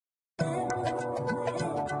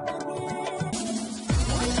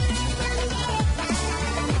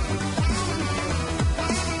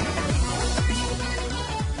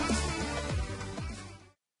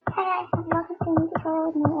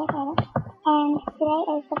Hello, with me, ErickahEdits, and today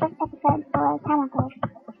is the first episode for timeline covers.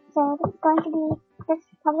 So this is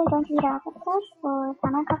probably going to be the last episode for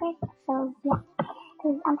timeline covers, so yeah.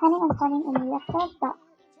 Because I'm planning on starting a new episode, but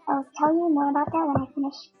I'll tell you more about that when I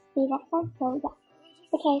finish these episodes, so yeah.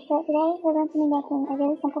 Okay, so today we're going to be making a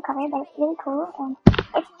really simple cover, but it's really cool, and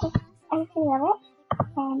I just really love it.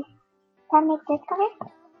 And how to make this cover,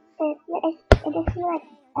 it gives you like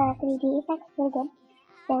 3D effects, really good.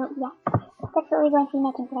 So yeah, that's what we're going to be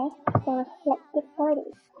making today. So let's get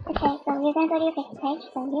started. Okay, so you're going to go to your Facebook page,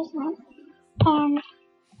 so here's mine. And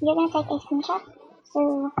you're going to take a screenshot. So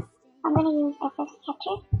I'm going to use FS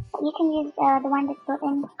Capture, but you can use the one that's built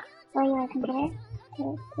in for your computer. So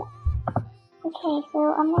yeah. Okay, so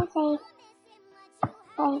I'm going to say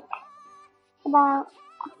like about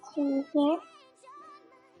up to here.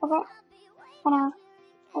 Of it. I know,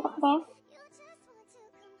 like up there.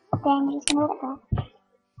 Then you're just going to let it go.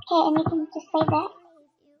 Okay, and you can just save that.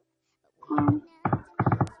 You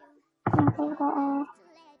can save the,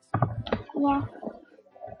 yeah,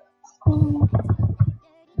 screen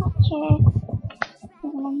capture,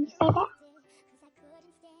 and then you save that.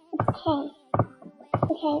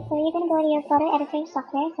 Okay, so you're gonna go to your photo editor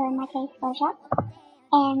software, so in my case, Photoshop,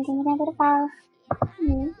 and then you're gonna go to File,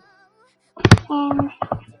 New, and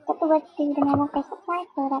set the width to the normal Facebook size,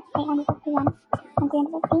 so that's 861 and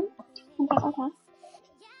 315, and press OK.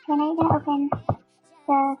 So now you're going to open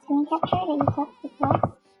the screen capture that you took before.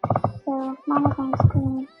 So mine was on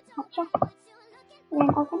screen capture. We're going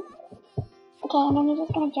to open. Okay, and then you're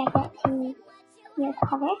just going to drag that to your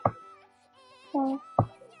cover. So,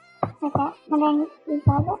 like that. And then you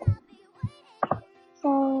size it. So,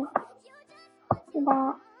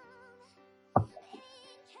 about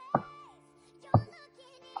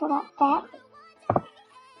that.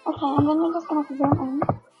 Okay, and then you're just going to zoom in.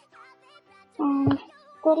 And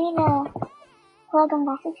go to the polygon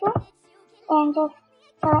glasses tool and just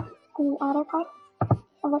select the outer part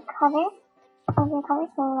of the cover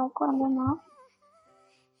so like what I'm doing now.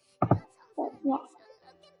 So yeah.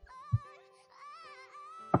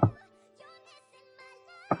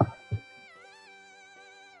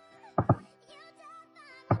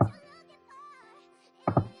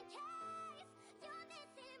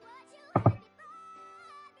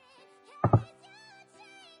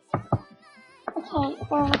 Okay,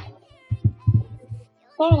 so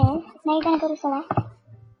there it is. Now you're gonna go to select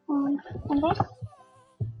and inverse,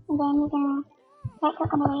 and then you're gonna right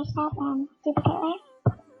click on the layers tab and duplicate layer.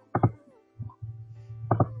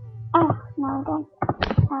 Oh no, don't.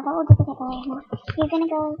 Oh, that will duplicate the layer now.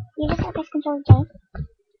 You're just gonna press Ctrl J,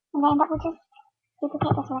 and then that will just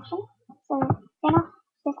duplicate the selection. So turn off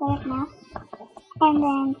this layer for now, and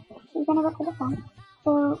then you're gonna go for this one.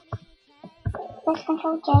 So press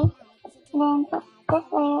Ctrl J, and then put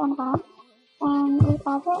this layer on the bottom. And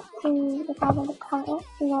resize it to the size of the cover,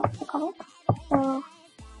 the cover. So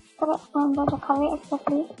put it where the cover is supposed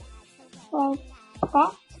to be, like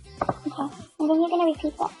that. Okay, and then you're gonna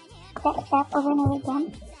repeat that step over and over again.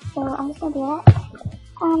 So I'm just gonna do that.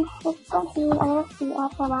 It's going to be a little speed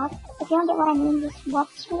out for a while. If you don't get what I mean, just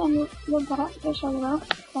watch me and you'll get it. Pretty sure you will.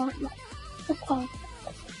 So yeah. Okay.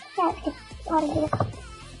 Yeah, let's get started with this.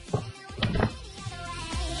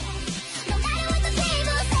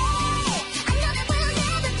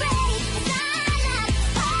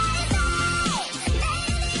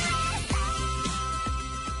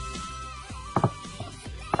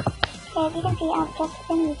 So as you can see, I've just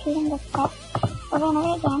been repeating this step over and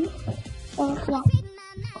over again. So yeah.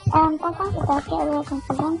 Sometimes it does get a little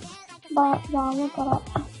confusing, but yeah, you'll get it.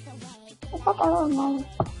 It's like a little maze.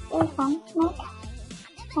 Really fun to make.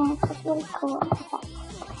 And it's just really cool.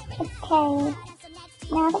 Okay.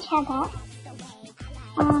 Now that you have that,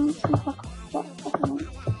 just gonna click this again.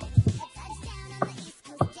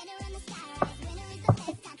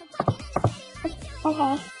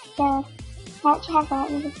 Okay, so now that you have that,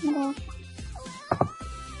 you're just gonna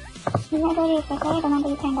go to your filter, the one that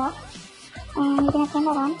you turned off, and you're gonna turn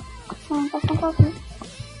that on, and press Ctrl P,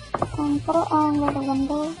 and put it on where the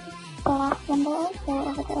window, the last window is, so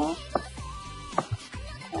over there.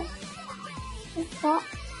 Okay, like that.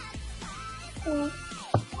 So,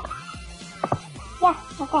 yeah,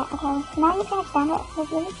 like that. Okay, so now you can expand it.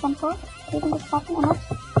 It's really simple. You can just select an image,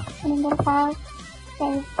 and then go to File,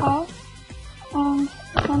 Save As, and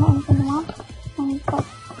name it anything you want, and click.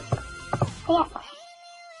 So yeah.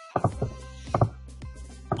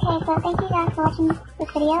 Okay, so thank you guys for watching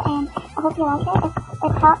this video, and I hope you like it. If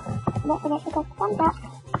it helped, don't forget to click the thumbs up,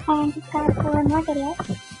 and subscribe for more videos.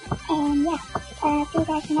 And yeah, see you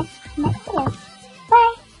guys in the next video.